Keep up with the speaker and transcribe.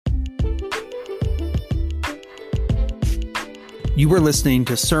You are listening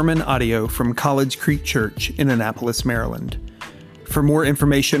to sermon audio from College Creek Church in Annapolis, Maryland. For more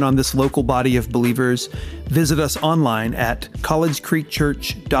information on this local body of believers, visit us online at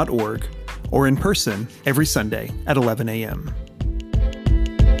collegecreekchurch.org or in person every Sunday at 11 a.m.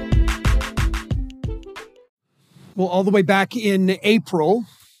 Well, all the way back in April,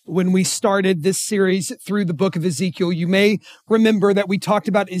 when we started this series through the book of Ezekiel, you may remember that we talked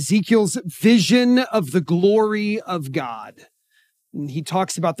about Ezekiel's vision of the glory of God. And he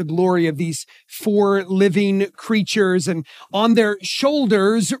talks about the glory of these four living creatures, and on their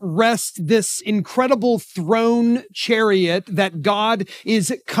shoulders rests this incredible throne chariot that God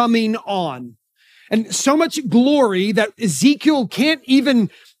is coming on. And so much glory that Ezekiel can't even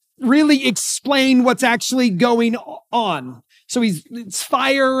really explain what's actually going on. So it's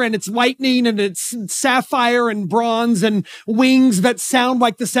fire and it's lightning and it's sapphire and bronze and wings that sound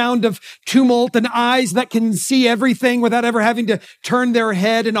like the sound of tumult and eyes that can see everything without ever having to turn their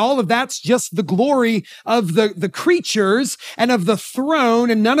head. And all of that's just the glory of the creatures and of the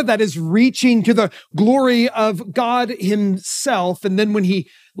throne. And none of that is reaching to the glory of God himself. And then when he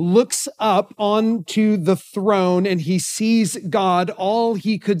looks up onto the throne and he sees God, all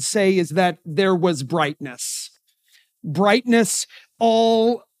he could say is that there was brightness. Brightness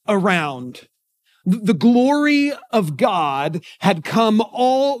all around. The glory of God had come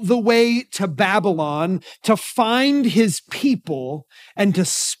all the way to Babylon to find his people and to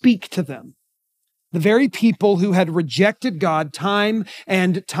speak to them. The very people who had rejected God time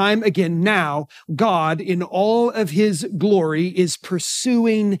and time again. Now, God, in all of his glory, is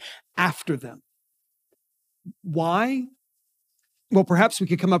pursuing after them. Why? Well, perhaps we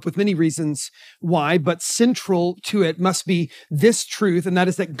could come up with many reasons why, but central to it must be this truth, and that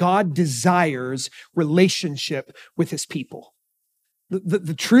is that God desires relationship with his people.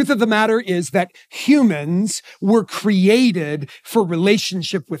 The truth of the matter is that humans were created for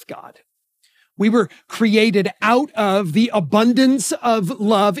relationship with God. We were created out of the abundance of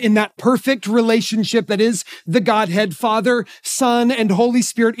love in that perfect relationship that is the Godhead, Father, Son, and Holy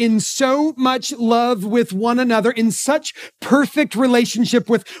Spirit, in so much love with one another, in such perfect relationship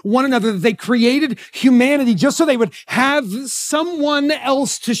with one another that they created humanity just so they would have someone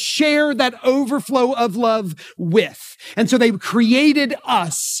else to share that overflow of love with. And so they created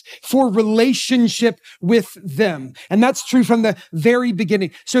us for relationship with them. And that's true from the very beginning.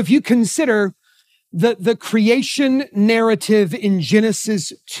 So if you consider the creation narrative in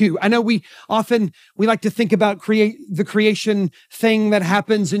Genesis 2. I know we like to think about the creation thing that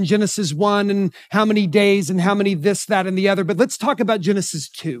happens in Genesis 1 and how many days and how many this, that, and the other. But let's talk about Genesis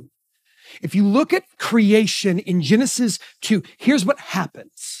 2. If you look at creation in Genesis 2, here's what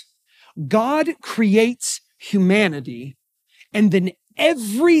happens. God creates humanity, and then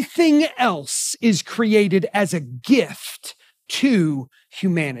everything else is created as a gift to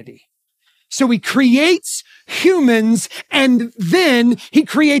humanity. So he creates humans, and then he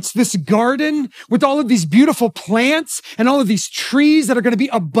creates this garden with all of these beautiful plants and all of these trees that are going to be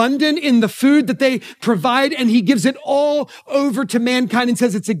abundant in the food that they provide. And he gives it all over to mankind and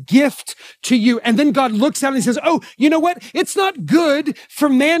says, it's a gift to you. And then God looks out and he says, oh, you know what? It's not good for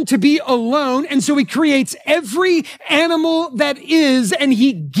man to be alone. And so he creates every animal that is, and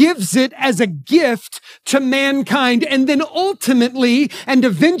he gives it as a gift to mankind. And then ultimately and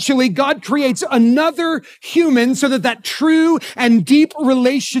eventually God creates another human so that true and deep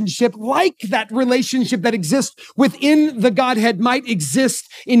relationship, like that relationship that exists within the Godhead, might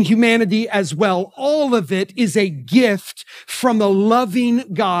exist in humanity as well. All of it is a gift from a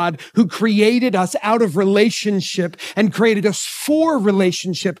loving God who created us out of relationship and created us for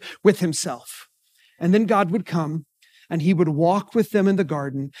relationship with himself. And then God would come and he would walk with them in the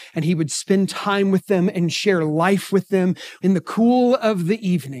garden, and he would spend time with them and share life with them in the cool of the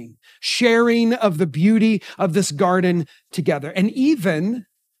evening, sharing of the beauty of this garden together. And even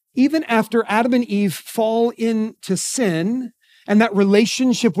after Adam and Eve fall into sin and that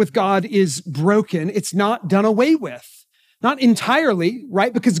relationship with God is broken, it's not done away with. Not entirely,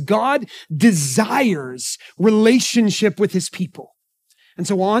 right? Because God desires relationship with his people. And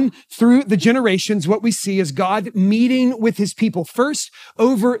so on through the generations, what we see is God meeting with his people first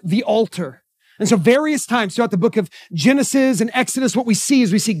over the altar. And so various times throughout the book of Genesis and Exodus, what we see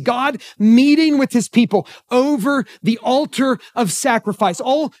is we see God meeting with his people over the altar of sacrifice,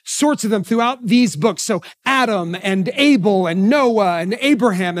 all sorts of them throughout these books. So Adam and Abel and Noah and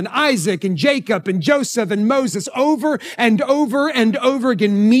Abraham and Isaac and Jacob and Joseph and Moses, over and over and over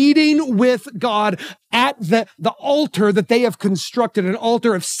again, meeting with God at the altar that they have constructed, an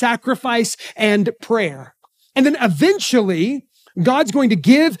altar of sacrifice and prayer. And then eventually, God's going to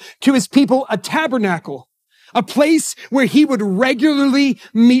give to his people a tabernacle, a place where he would regularly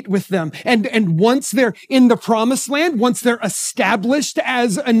meet with them. And once they're in the promised land, once they're established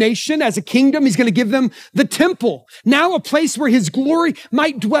as a nation, as a kingdom, he's going to give them the temple. Now a place where his glory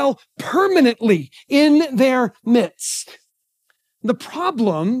might dwell permanently in their midst. The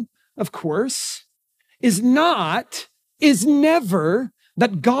problem, of course, is never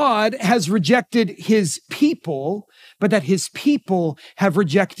that God has rejected his people, but that his people have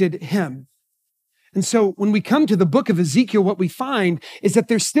rejected him. And so when we come to the book of Ezekiel, what we find is that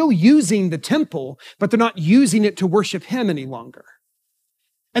they're still using the temple, but they're not using it to worship him any longer.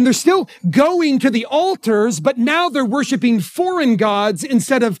 And they're still going to the altars, but now they're worshiping foreign gods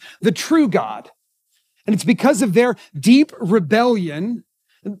instead of the true God. And it's because of their deep rebellion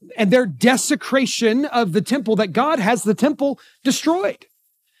and their desecration of the temple that God has the temple destroyed.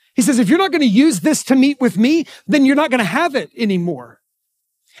 He says, if you're not going to use this to meet with me, then you're not going to have it anymore.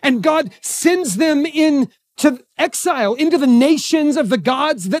 And God sends them into exile, into the nations of the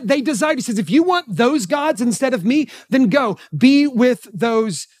gods that they desired. He says, if you want those gods instead of me, then go be with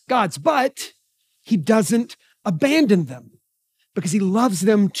those gods. But he doesn't abandon them because he loves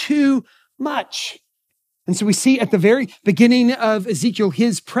them too much. And so we see at the very beginning of Ezekiel,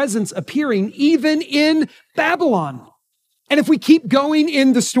 his presence appearing even in Babylon. And if we keep going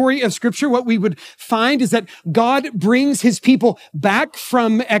in the story of Scripture, what we would find is that God brings his people back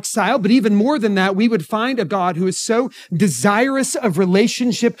from exile. But even more than that, we would find a God who is so desirous of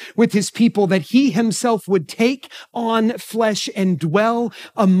relationship with his people that he himself would take on flesh and dwell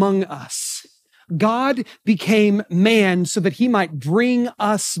among us. God became man so that he might bring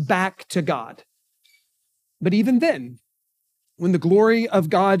us back to God. But even then, when the glory of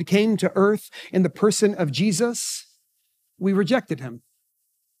God came to earth in the person of Jesus, we rejected him.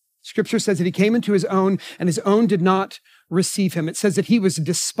 Scripture says that he came into his own, and his own did not receive him. It says that he was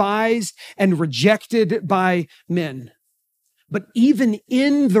despised and rejected by men. But even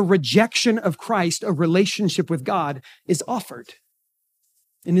in the rejection of Christ, a relationship with God is offered.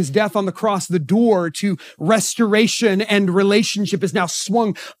 In his death on the cross, the door to restoration and relationship is now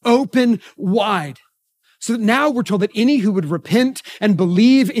swung open wide. So that now we're told that any who would repent and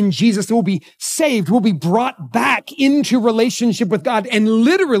believe in Jesus will be saved, will be brought back into relationship with God. And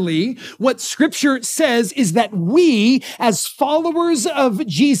literally what Scripture says is that we, as followers of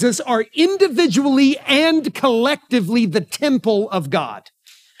Jesus, are individually and collectively the temple of God.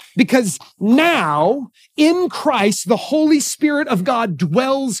 Because now in Christ, the Holy Spirit of God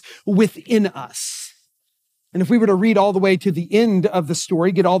dwells within us. And if we were to read all the way to the end of the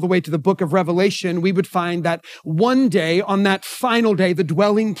story, get all the way to the book of Revelation, we would find that one day, on that final day, the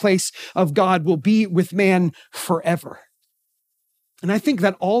dwelling place of God will be with man forever. And I think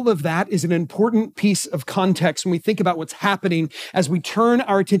that all of that is an important piece of context when we think about what's happening as we turn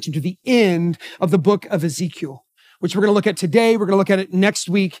our attention to the end of the book of Ezekiel, which we're going to look at today. We're going to look at it next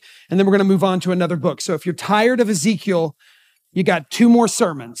week, and then we're going to move on to another book. So if you're tired of Ezekiel, you got 2 more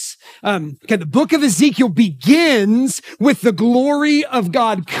sermons. The book of Ezekiel begins with the glory of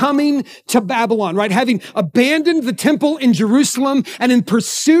God coming to Babylon, right? Having abandoned the temple in Jerusalem and in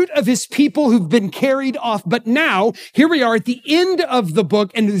pursuit of his people who've been carried off. But now, here we are at the end of the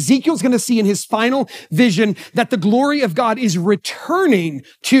book, and Ezekiel's going to see in his final vision that the glory of God is returning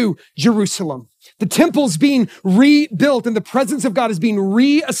to Jerusalem. The temple's being rebuilt and the presence of God is being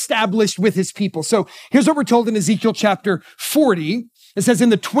reestablished with his people. So here's what we're told in Ezekiel chapter 40. It says, in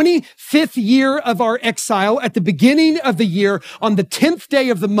the 25th year of our exile, at the beginning of the year, on the 10th day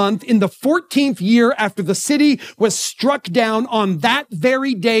of the month, in the 14th year after the city was struck down, on that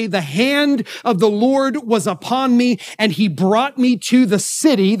very day, the hand of the Lord was upon me, and he brought me to the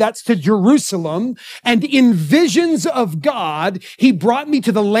city, that's to Jerusalem, and in visions of God, he brought me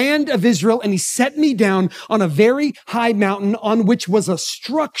to the land of Israel, and he set me down on a very high mountain on which was a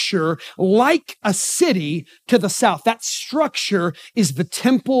structure like a city to the south. That structure is the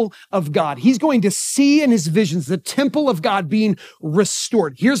temple of God. He's going to see in his visions the temple of God being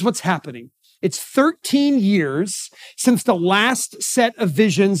restored. Here's what's happening. It's 13 years since the last set of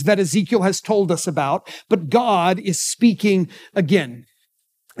visions that Ezekiel has told us about, but God is speaking again.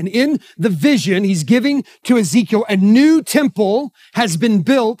 And in the vision he's giving to Ezekiel, a new temple has been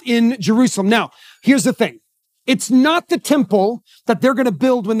built in Jerusalem. Now, here's the thing. It's not the temple that they're going to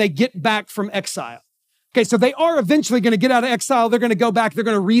build when they get back from exile. Okay, so they are eventually going to get out of exile. They're going to go back. They're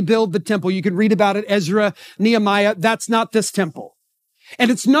going to rebuild the temple. You can read about it, Ezra, Nehemiah. That's not this temple. And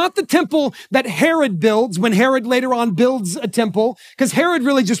it's not the temple that Herod builds when Herod later on builds a temple, because Herod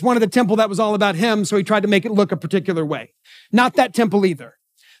really just wanted a temple that was all about him, so he tried to make it look a particular way. Not that temple either.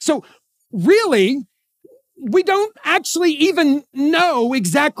 So really, we don't actually even know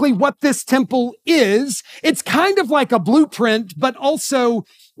exactly what this temple is. It's kind of like a blueprint, but also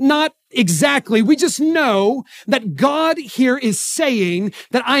not exactly. We just know that God here is saying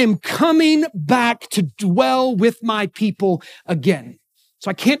that I am coming back to dwell with my people again.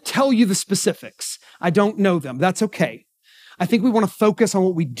 So I can't tell you the specifics. I don't know them. That's okay. I think we want to focus on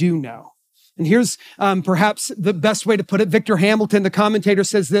what we do know. And here's perhaps the best way to put it. Victor Hamilton, the commentator,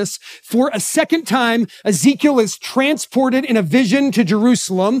 says this: for a second time, Ezekiel is transported in a vision to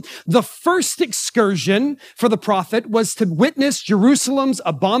Jerusalem. The first excursion for the prophet was to witness Jerusalem's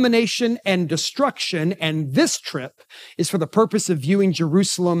abomination and destruction. And this trip is for the purpose of viewing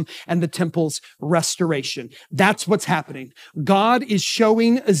Jerusalem and the temple's restoration. That's what's happening. God is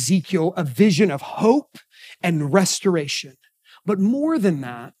showing Ezekiel a vision of hope and restoration. But more than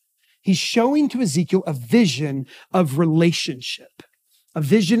that, he's showing to Ezekiel a vision of relationship, a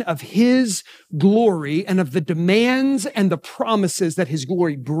vision of his glory and of the demands and the promises that his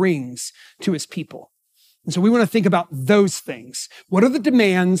glory brings to his people. And so we want to think about those things. What are the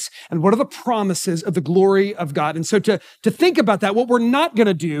demands and what are the promises of the glory of God? And so to think about that, what we're not going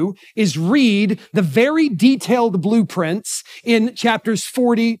to do is read the very detailed blueprints in chapters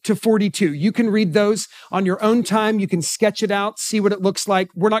 40 to 42. You can read those on your own time. You can sketch it out, see what it looks like.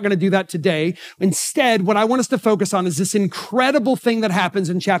 We're not going to do that today. Instead, what I want us to focus on is this incredible thing that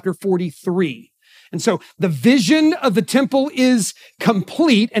happens in chapter 43. And so the vision of the temple is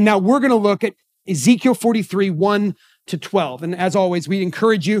complete. And now we're going to look at Ezekiel 43, 1 to 12. And as always, we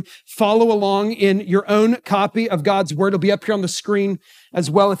encourage you, follow along in your own copy of God's word. It'll be up here on the screen as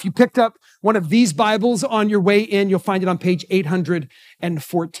well. If you picked up one of these Bibles on your way in, you'll find it on page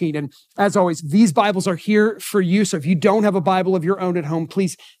 814. And as always, these Bibles are here for you. So if you don't have a Bible of your own at home,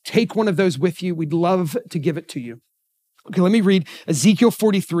 please take one of those with you. We'd love to give it to you. Okay, let me read Ezekiel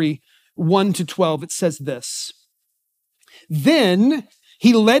 43, 1 to 12. It says this: Then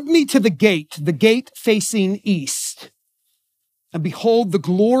he led me to the gate facing east. And behold, the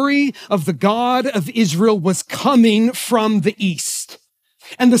glory of the God of Israel was coming from the east.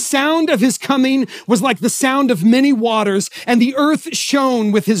 And the sound of his coming was like the sound of many waters, and the earth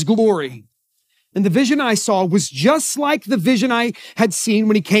shone with his glory. And the vision I saw was just like the vision I had seen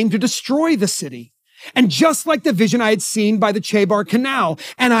when he came to destroy the city, and just like the vision I had seen by the Chebar Canal.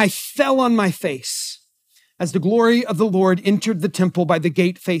 And I fell on my face as the glory of the Lord entered the temple by the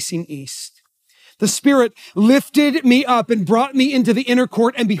gate facing east. The Spirit lifted me up and brought me into the inner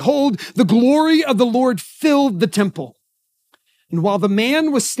court, and behold, the glory of the Lord filled the temple. And while the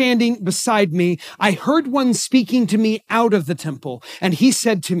man was standing beside me, I heard one speaking to me out of the temple, and he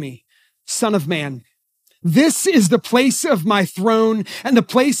said to me, Son of man, this is the place of my throne and the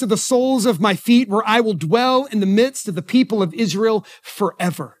place of the soles of my feet, where I will dwell in the midst of the people of Israel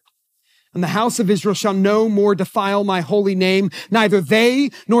forever. And the house of Israel shall no more defile my holy name, neither they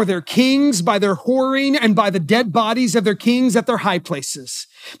nor their kings, by their whoring and by the dead bodies of their kings at their high places,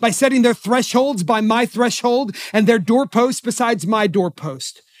 by setting their thresholds by my threshold and their doorposts besides my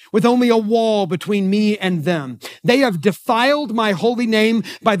doorpost, with only a wall between me and them. They have defiled my holy name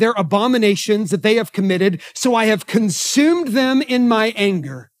by their abominations that they have committed, so I have consumed them in my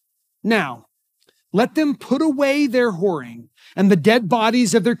anger. Now, let them put away their whoring and the dead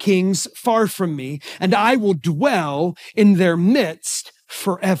bodies of their kings far from me, and I will dwell in their midst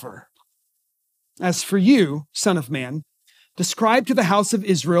forever. As for you, son of man, describe to the house of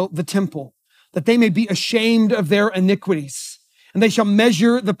Israel the temple, that they may be ashamed of their iniquities, and they shall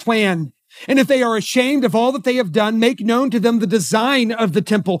measure the plan. And if they are ashamed of all that they have done, make known to them the design of the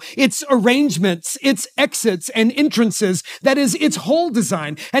temple, its arrangements, its exits and entrances, that is, its whole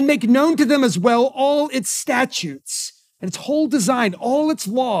design, and make known to them as well all its statutes and its whole design, all its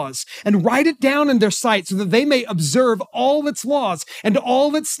laws, and write it down in their sight so that they may observe all its laws and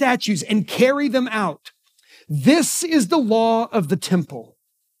all its statutes and carry them out. This is the law of the temple.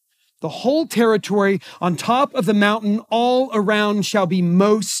 The whole territory on top of the mountain all around shall be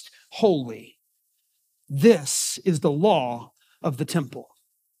most holy. This is the law of the temple.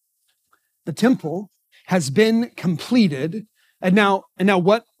 The temple has been completed. And now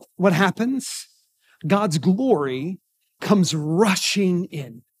what happens? God's glory comes rushing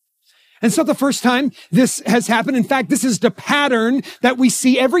in. And so the first time this has happened, in fact, this is the pattern that we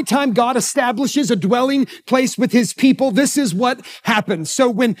see every time God establishes a dwelling place with his people. This is what happens. So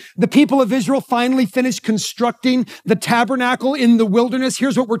when the people of Israel finally finished constructing the tabernacle in the wilderness,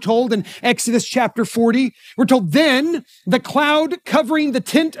 here's what we're told in Exodus chapter 40. We're told, then the cloud covering the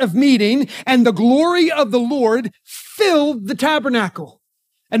tent of meeting and the glory of the Lord filled the tabernacle.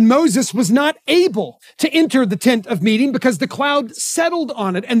 And Moses was not able to enter the tent of meeting because the cloud settled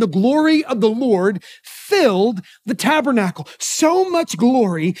on it and the glory of the Lord filled the tabernacle. So much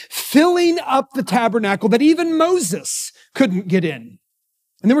glory filling up the tabernacle that even Moses couldn't get in.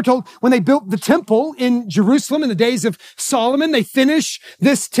 And then we're told when they built the temple in Jerusalem in the days of Solomon, they finished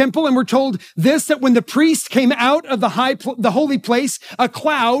this temple. And we're told this, that when the priest came out of the holy place, a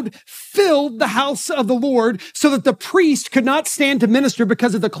cloud filled the house of the Lord so that the priest could not stand to minister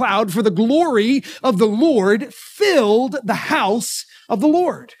because of the cloud, for the glory of the Lord filled the house of the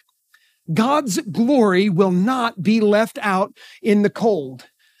Lord. God's glory will not be left out in the cold.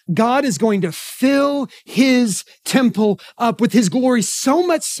 God is going to fill his temple up with his glory, so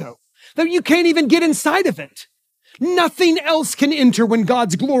much so that you can't even get inside of it. Nothing else can enter when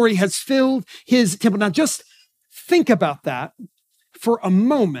God's glory has filled his temple. Now, just think about that for a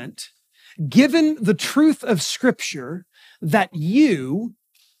moment, given the truth of Scripture that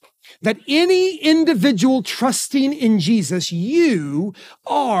any individual trusting in Jesus, you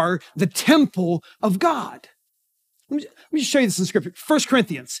are the temple of God. Let me just show you this in Scripture. 1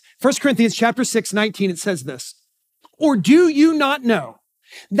 Corinthians chapter 6, 19, it says this. Or do you not know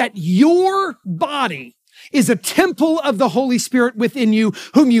that your body is a temple of the Holy Spirit within you,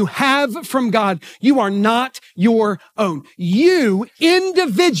 whom you have from God? You are not your own. You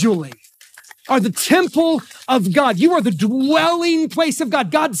individually are the temple of God. You are the dwelling place of God.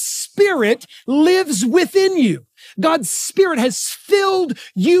 God's Spirit lives within you. God's Spirit has filled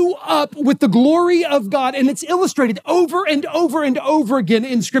you up with the glory of God, and it's illustrated over and over and over again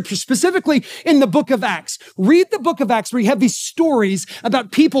in Scripture, specifically in the book of Acts. Read the book of Acts where you have these stories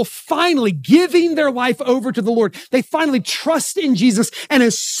about people finally giving their life over to the Lord. They finally trust in Jesus, and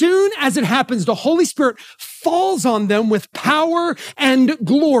as soon as it happens, the Holy Spirit falls on them with power and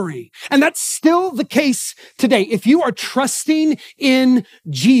glory. And that's still the case today. If you are trusting in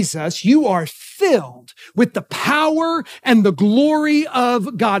Jesus, you are filled with the power and the glory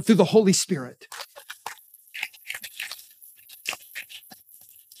of God through the Holy Spirit.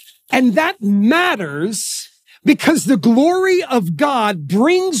 And that matters because the glory of God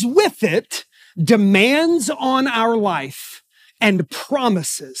brings with it demands on our life and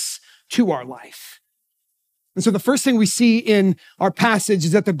promises to our life. And so the first thing we see in our passage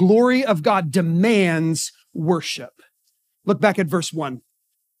is that the glory of God demands worship. Look back at verse 1.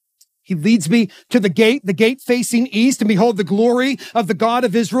 He leads me to the gate facing east, and behold, the glory of the God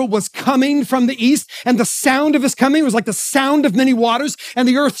of Israel was coming from the east, and the sound of his coming was like the sound of many waters, and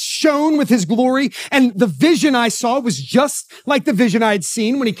the earth shone with his glory. And the vision I saw was just like the vision I had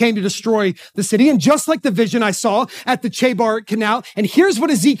seen when he came to destroy the city, and just like the vision I saw at the Chebar Canal. And here's what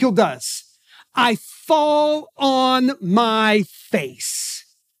Ezekiel does. I fall on my face.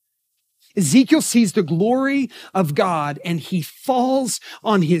 Ezekiel sees the glory of God and he falls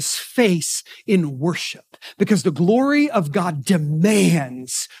on his face in worship because the glory of God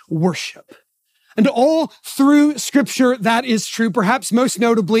demands worship. And all through Scripture, that is true. Perhaps most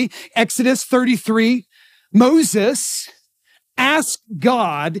notably, Exodus 33, Moses asked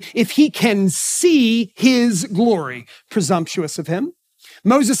God if he can see his glory. Presumptuous of him.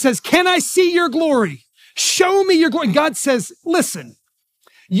 Moses says, "Can I see your glory? Show me your glory." And God says, "Listen,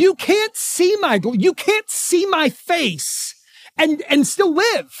 you can't see my glory. You can't see my face and still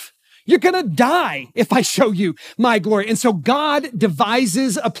live. You're going to die if I show you my glory." And so God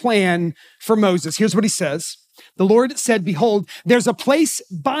devises a plan for Moses. Here's what he says. The Lord said, "Behold, there's a place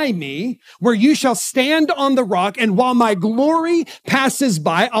by me where you shall stand on the rock, and while my glory passes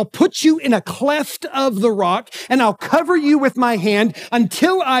by, I'll put you in a cleft of the rock, and I'll cover you with my hand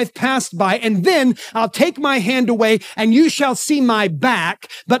until I've passed by, and then I'll take my hand away, and you shall see my back,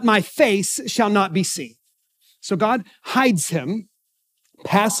 but my face shall not be seen." So God hides him,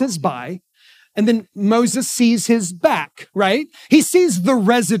 passes by, and then Moses sees his back, right? He sees the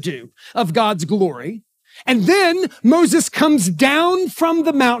residue of God's glory. And then Moses comes down from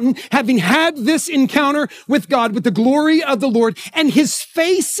the mountain, having had this encounter with God, with the glory of the Lord, and his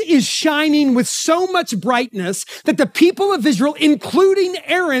face is shining with so much brightness that the people of Israel, including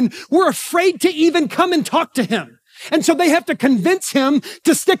Aaron, were afraid to even come and talk to him. And so they have to convince him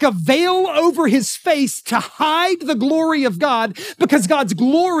to stick a veil over his face to hide the glory of God, because God's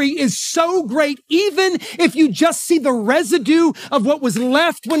glory is so great. Even if you just see the residue of what was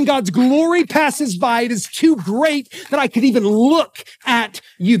left when God's glory passes by, it is too great that I could even look at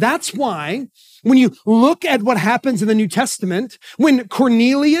you. That's why when you look at what happens in the New Testament, when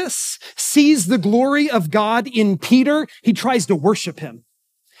Cornelius sees the glory of God in Peter, he tries to worship him.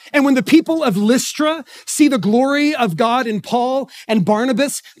 And when the people of Lystra see the glory of God in Paul and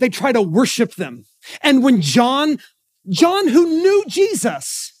Barnabas, they try to worship them. And when John John, who knew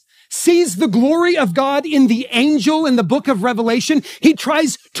Jesus, sees the glory of God in the angel in the book of Revelation. He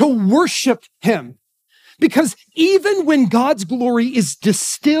tries to worship him. Because even when God's glory is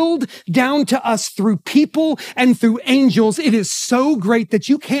distilled down to us through people and through angels, it is so great that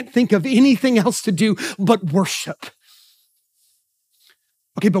you can't think of anything else to do but worship.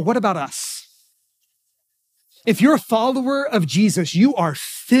 Okay, but what about us? If you're a follower of Jesus, you are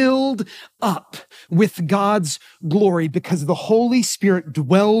filled up with God's glory because the Holy Spirit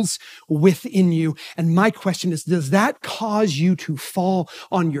dwells within you. And my question is, does that cause you to fall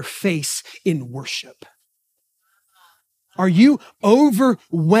on your face in worship? Are you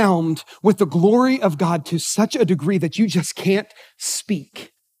overwhelmed with the glory of God to such a degree that you just can't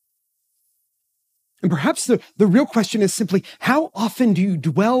speak? And perhaps the real question is simply, how often do you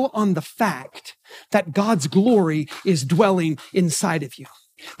dwell on the fact that God's glory is dwelling inside of you?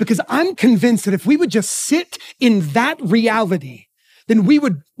 Because I'm convinced that if we would just sit in that reality, then we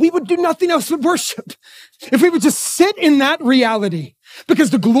would do nothing else but worship. If we would just sit in that reality, because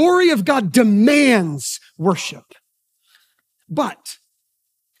the glory of God demands worship. But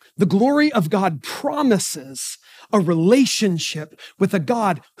the glory of God promises a relationship with a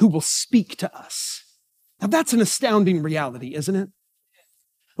God who will speak to us. Now that's an astounding reality, isn't it?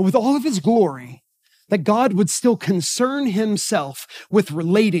 With all of his glory, that God would still concern himself with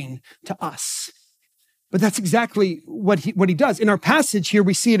relating to us. But that's exactly what he does. In our passage here,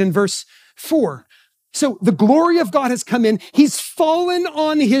 we see it in verse 4. So the glory of God has come in. He's fallen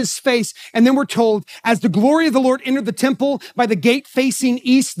on his face. And then we're told, as the glory of the Lord entered the temple by the gate facing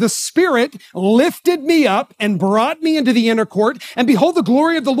east, the Spirit lifted me up and brought me into the inner court. And behold, the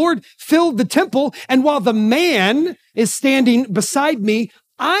glory of the Lord filled the temple. And while the man is standing beside me,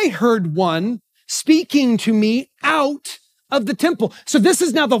 I heard one speaking to me out of the temple. So this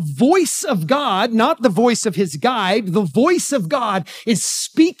is now the voice of God, not the voice of his guide. The voice of God is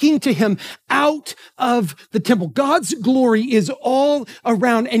speaking to him out of the temple. God's glory is all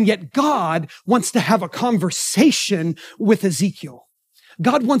around, and yet God wants to have a conversation with Ezekiel.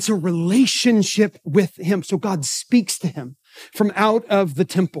 God wants a relationship with him. So God speaks to him from out of the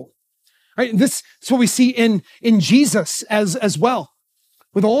temple. All right, this is what we see in Jesus as well.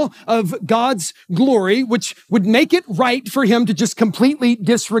 With all of God's glory, which would make it right for him to just completely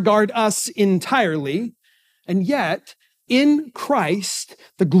disregard us entirely. And yet, in Christ,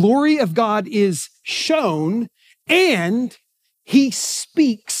 the glory of God is shown and he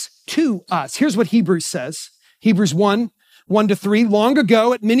speaks to us. Here's what Hebrews says. Hebrews 1:1-3. Long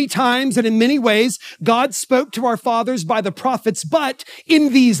ago, at many times and in many ways, God spoke to our fathers by the prophets, but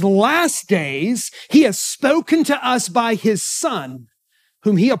in these last days, he has spoken to us by his Son,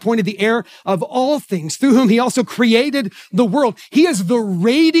 whom he appointed the heir of all things, through whom he also created the world. He is the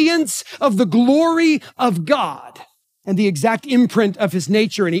radiance of the glory of God and the exact imprint of his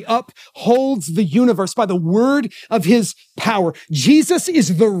nature, and he upholds the universe by the word of his power. Jesus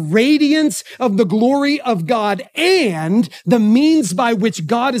is the radiance of the glory of God and the means by which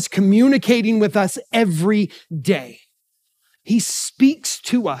God is communicating with us every day. He speaks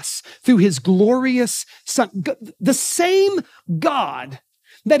to us through his glorious Son. The same God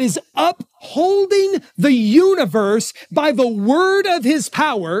that is upholding the universe by the word of his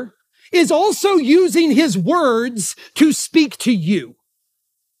power is also using his words to speak to you.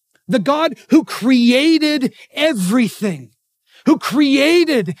 The God who created everything, who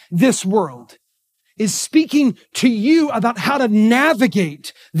created this world, is speaking to you about how to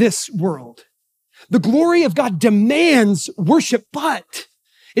navigate this world. The glory of God demands worship, but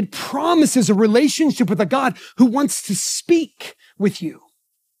it promises a relationship with a God who wants to speak with you.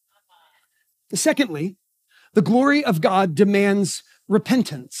 Secondly, the glory of God demands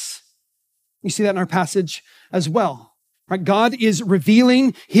repentance. You see that in our passage as well. Right? God is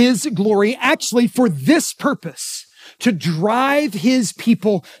revealing his glory actually for this purpose, to drive his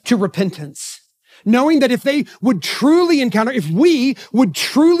people to repentance. Knowing that if we would truly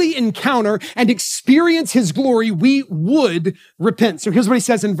encounter and experience his glory, we would repent. So here's what he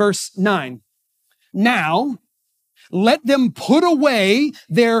says in verse 9. Now, let them put away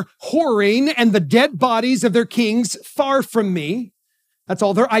their whoring and the dead bodies of their kings far from me. That's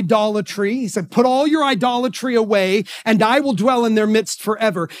all their idolatry. He said, put all your idolatry away, and I will dwell in their midst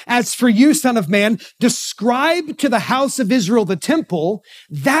forever. As for you, son of man, describe to the house of Israel the temple,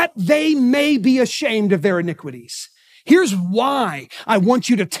 that they may be ashamed of their iniquities. Here's why I want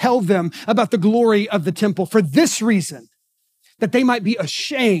you to tell them about the glory of the temple. For this reason, that they might be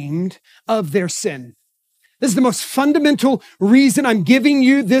ashamed of their sin. This is the most fundamental reason I'm giving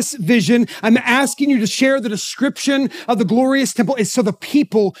you this vision. I'm asking you to share the description of the glorious temple is so the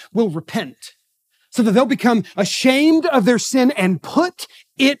people will repent. so that they'll become ashamed of their sin and put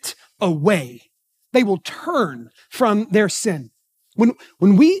it away. They will turn from their sin. When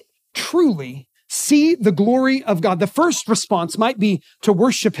we truly see the glory of God, the first response might be to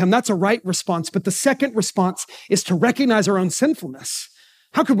worship him. That's a right response. But the second response is to recognize our own sinfulness.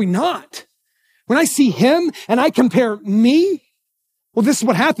 How could we not? When I see him and I compare me, well, this is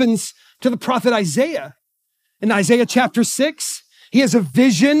what happens to the prophet Isaiah. In Isaiah chapter 6, he has a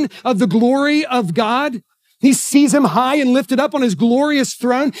vision of the glory of God. He sees him high and lifted up on his glorious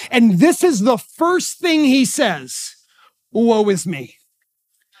throne. And this is the first thing he says: woe is me.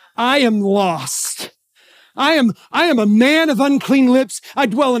 I am lost. I am a man of unclean lips. I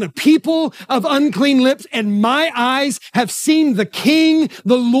dwell in a people of unclean lips, and my eyes have seen the King,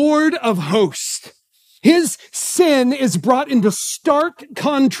 the Lord of hosts. His sin is brought into stark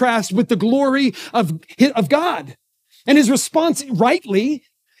contrast with the glory of God. And his response, rightly,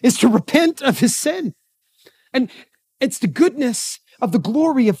 is to repent of his sin. And it's the goodness of the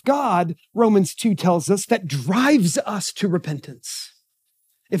glory of God, Romans 2 tells us, that drives us to repentance.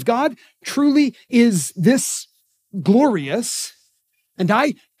 If God truly is this glorious, and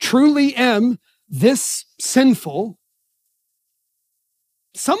I truly am this sinful,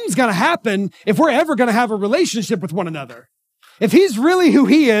 something's got to happen if we're ever going to have a relationship with one another. If he's really who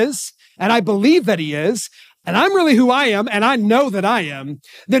he is, and I believe that he is, and I'm really who I am, and I know that I am,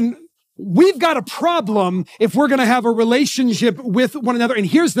 then we've got a problem if we're going to have a relationship with one another. And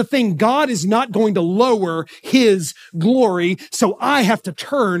here's the thing: God is not going to lower his glory, so I have to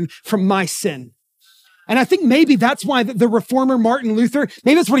turn from my sin. And I think maybe that's why the reformer Martin Luther,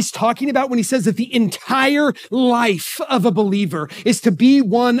 maybe that's what he's talking about when he says that the entire life of a believer is to be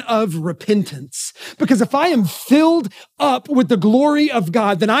one of repentance. Because if I am filled up with the glory of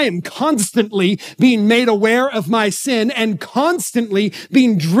God, then I am constantly being made aware of my sin and constantly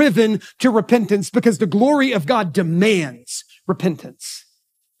being driven to repentance, because the glory of God demands repentance.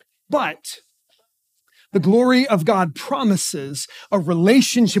 But the glory of God promises a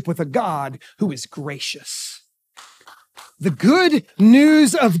relationship with a God who is gracious. The good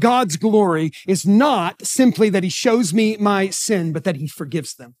news of God's glory is not simply that he shows me my sin, but that he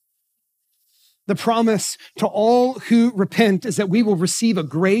forgives them. The promise to all who repent is that we will receive a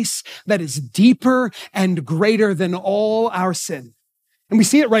grace that is deeper and greater than all our sin. And we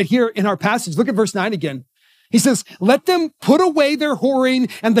see it right here in our passage. Look at verse 9 again. He says, let them put away their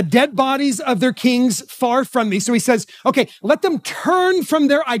whoring and the dead bodies of their kings far from me. So he says, okay, let them turn from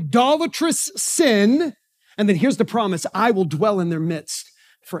their idolatrous sin. And then here's the promise: I will dwell in their midst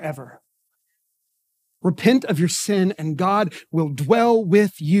forever. Repent of your sin and God will dwell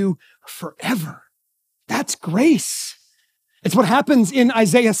with you forever. That's grace. It's what happens in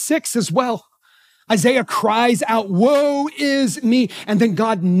Isaiah 6 as well. Isaiah cries out, woe is me. And then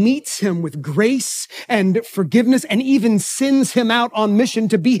God meets him with grace and forgiveness and even sends him out on mission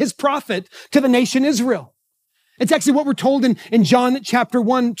to be his prophet to the nation Israel. It's actually what we're told in John chapter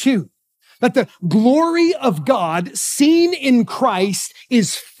 1, 2, that the glory of God seen in Christ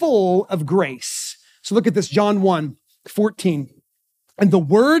is full of grace. So look at this, John 1, 14. And the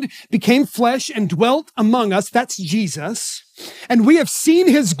Word became flesh and dwelt among us. That's Jesus. And we have seen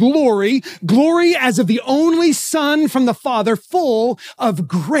his glory, glory as of the only Son from the Father, full of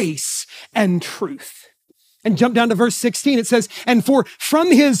grace and truth. And jump down to verse 16. It says, and for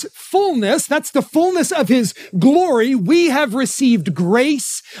from his fullness, that's the fullness of his glory, we have received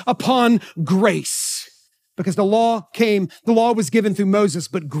grace upon grace. Because the law was given through Moses,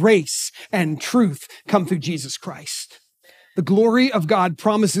 but grace and truth come through Jesus Christ. The glory of God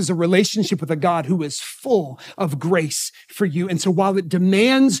promises a relationship with a God who is full of grace for you. And so while it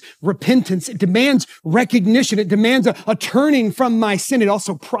demands repentance, it demands recognition, it demands a turning from my sin, it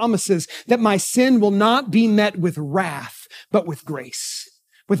also promises that my sin will not be met with wrath, but with grace,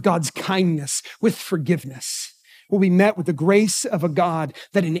 with God's kindness, with forgiveness. Will be met with the grace of a God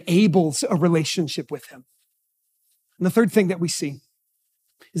that enables a relationship with him. And the third thing that we see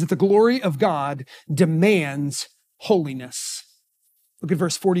is that the glory of God demands holiness. Look at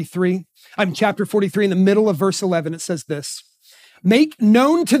verse 43. I'm chapter 43 in the middle of verse 11. It says this: make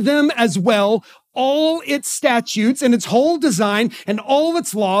known to them as well all its statutes and its whole design and all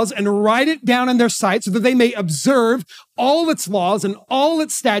its laws, and write it down in their sight so that they may observe all its laws and all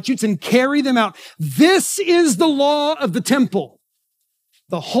its statutes and carry them out. This is the law of the temple.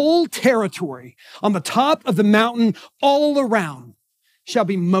 The whole territory on the top of the mountain all around shall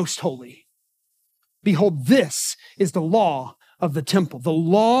be most holy. Behold, this is the law of the temple. The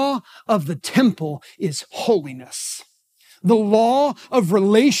law of the temple is holiness. The law of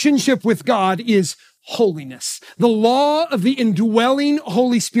relationship with God is holiness. The law of the indwelling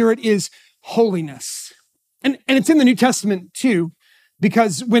Holy Spirit is holiness. And it's in the New Testament too,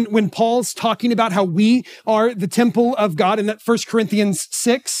 because when Paul's talking about how we are the temple of God in that 1 Corinthians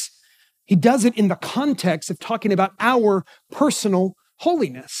 6, he does it in the context of talking about our personal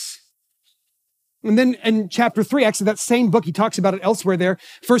holiness. And then in chapter 3, actually that same book, he talks about it elsewhere there,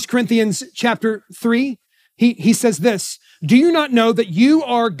 1 Corinthians chapter 3, he says this, "Do you not know that you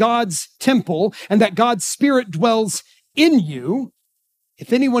are God's temple and that God's Spirit dwells in you?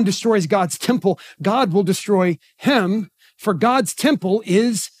 If anyone destroys God's temple, God will destroy him, for God's temple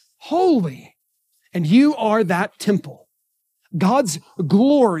is holy, and you are that temple." God's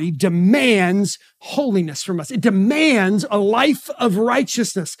glory demands holiness from us. It demands a life of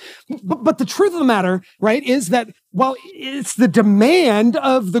righteousness. But the truth of the matter, right, is that while it's the demand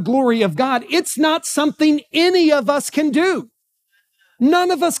of the glory of God, it's not something any of us can do.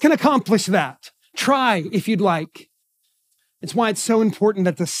 None of us can accomplish that. Try if you'd like. It's why it's so important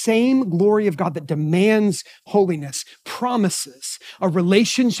that the same glory of God that demands holiness promises a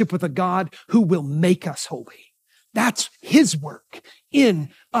relationship with a God who will make us holy. That's his work in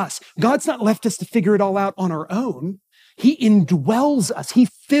us. God's not left us to figure it all out on our own. He indwells us. He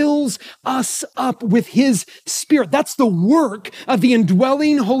fills us up with his Spirit. That's the work of the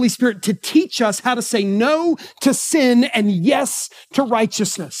indwelling Holy Spirit, to teach us how to say no to sin and yes to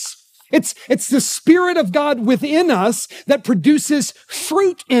righteousness. It's the Spirit of God within us that produces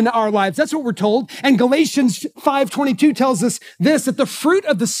fruit in our lives. That's what we're told. And Galatians 5:22 tells us this, that the fruit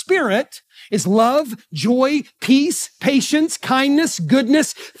of the Spirit is love, joy, peace, patience, kindness,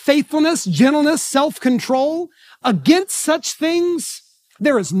 goodness, faithfulness, gentleness, self-control. Against such things,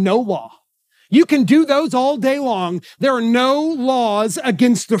 there is no law. You can do those all day long. There are no laws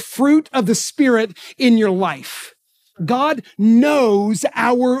against the fruit of the Spirit in your life. God knows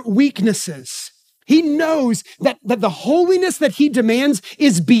our weaknesses. He knows that the holiness that he demands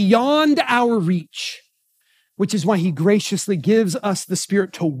is beyond our reach, which is why he graciously gives us the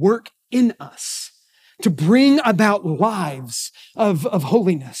Spirit to work in us, to bring about lives of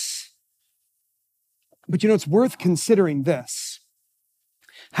holiness. But it's worth considering this.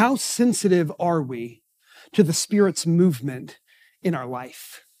 How sensitive are we to the Spirit's movement in our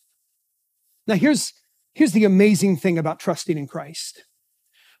life? Now, here's the amazing thing about trusting in Christ.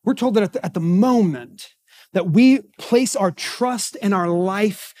 We're told that at the moment that we place our trust and our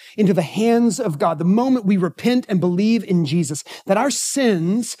life into the hands of God, the moment we repent and believe in Jesus, that our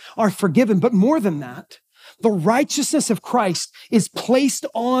sins are forgiven. But more than that, the righteousness of Christ is placed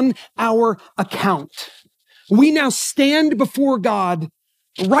on our account. We now stand before God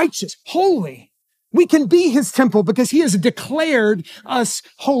righteous, holy. We can be his temple because he has declared us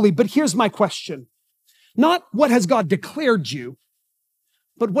holy. But here's my question. Not what has God declared you,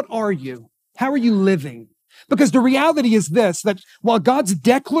 but what are you? How are you living? Because the reality is this, that while God's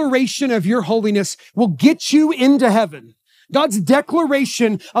declaration of your holiness will get you into heaven, God's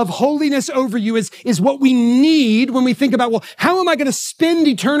declaration of holiness over you is what we need when we think about, well, how am I going to spend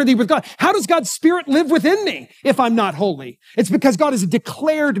eternity with God? How does God's Spirit live within me if I'm not holy? It's because God has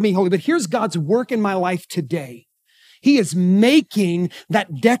declared me holy. But here's God's work in my life today. He is making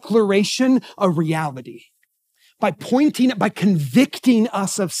that declaration a reality. By convicting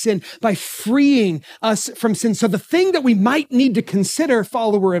us of sin, by freeing us from sin. So the thing that we might need to consider,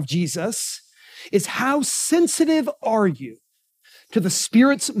 follower of Jesus, is how sensitive are you to the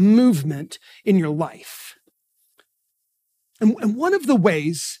Spirit's movement in your life? And one of the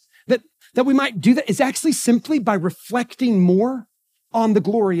ways that we might do that is actually simply by reflecting more on the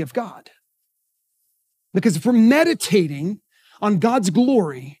glory of God. Because if we're meditating on God's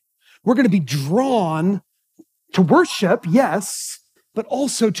glory, we're going to be drawn to worship, yes, but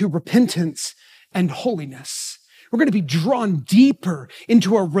also to repentance and holiness. We're going to be drawn deeper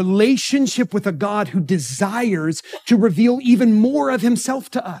into a relationship with a God who desires to reveal even more of himself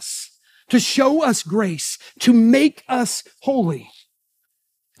to us, to show us grace, to make us holy.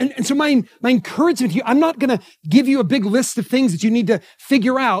 And so my encouragement to you, I'm not going to give you a big list of things that you need to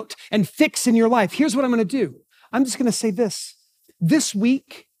figure out and fix in your life. Here's what I'm going to do. I'm just going to say this. This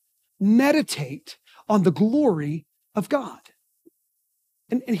week, meditate on the glory of God.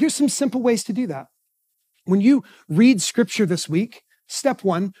 And here's some simple ways to do that. When you read scripture this week, step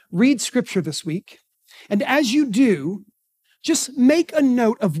one, read scripture this week. And as you do, just make a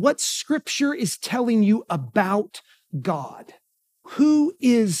note of what scripture is telling you about God. Who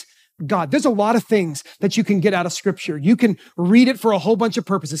is God? There's a lot of things that you can get out of scripture. You can read it for a whole bunch of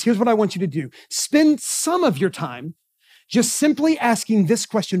purposes. Here's what I want you to do. Spend some of your time just simply asking this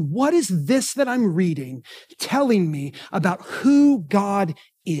question: what is this that I'm reading telling me about who God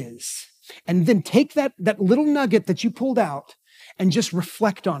is? And then take that little nugget that you pulled out and just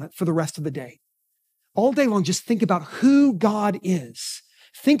reflect on it for the rest of the day. All day long, just think about who God is.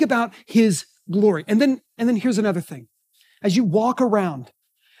 Think about his glory. And then here's another thing. As you walk around,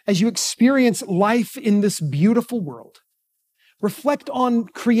 as you experience life in this beautiful world, reflect on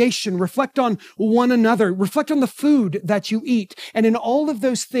creation, reflect on one another, reflect on the food that you eat. And in all of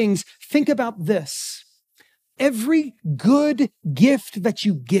those things, think about this. Every good gift that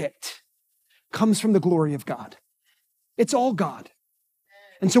you get comes from the glory of God. It's all God.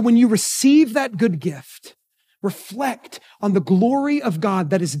 And so when you receive that good gift, reflect on the glory of God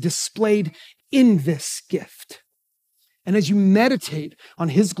that is displayed in this gift. And as you meditate on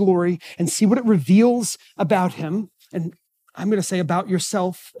his glory and see what it reveals about him, and I'm going to say about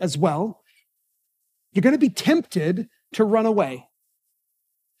yourself as well, you're going to be tempted to run away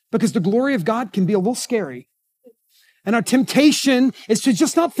because the glory of God can be a little scary. And our temptation is to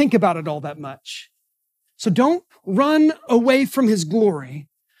just not think about it all that much. So don't run away from his glory,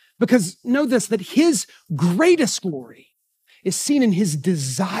 because know this, that his greatest glory is seen in his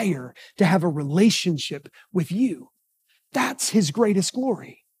desire to have a relationship with you. That's his greatest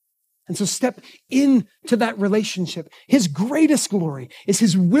glory. And so step into that relationship. His greatest glory is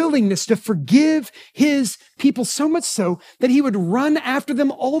his willingness to forgive his people, so much so that he would run after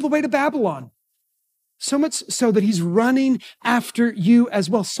them all the way to Babylon. So much so that he's running after you as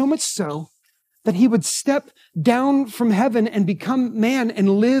well. So much so that he would step down from heaven and become man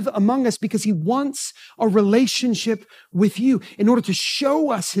and live among us because he wants a relationship with you in order to show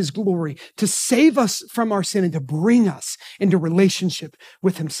us his glory, to save us from our sin, and to bring us into relationship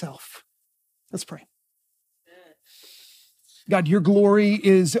with himself. Let's pray. God, your glory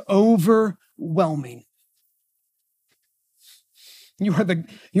is overwhelming.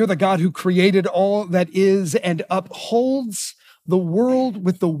 You're the God who created all that is and upholds the world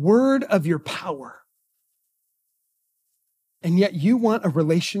with the word of your power. And yet you want a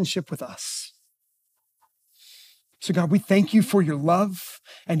relationship with us. So God, we thank you for your love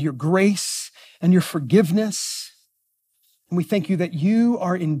and your grace and your forgiveness. And we thank you that you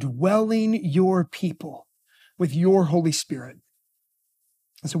are indwelling your people with your Holy Spirit.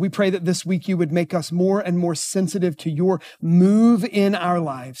 And so we pray that this week you would make us more and more sensitive to your move in our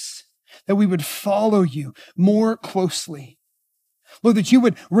lives, that we would follow you more closely. Lord, that you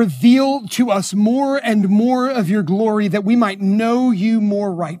would reveal to us more and more of your glory, that we might know you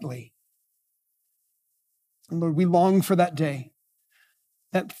more rightly. And Lord, we long for that day,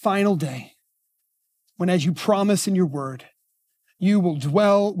 that final day, when, as you promise in your word, you will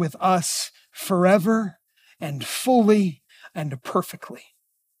dwell with us forever and fully and perfectly.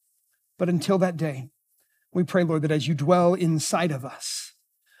 But until that day, we pray, Lord, that as you dwell inside of us,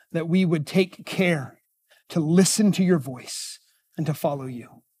 that we would take care to listen to your voice and to follow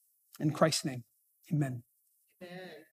you. In Christ's name, amen. Amen.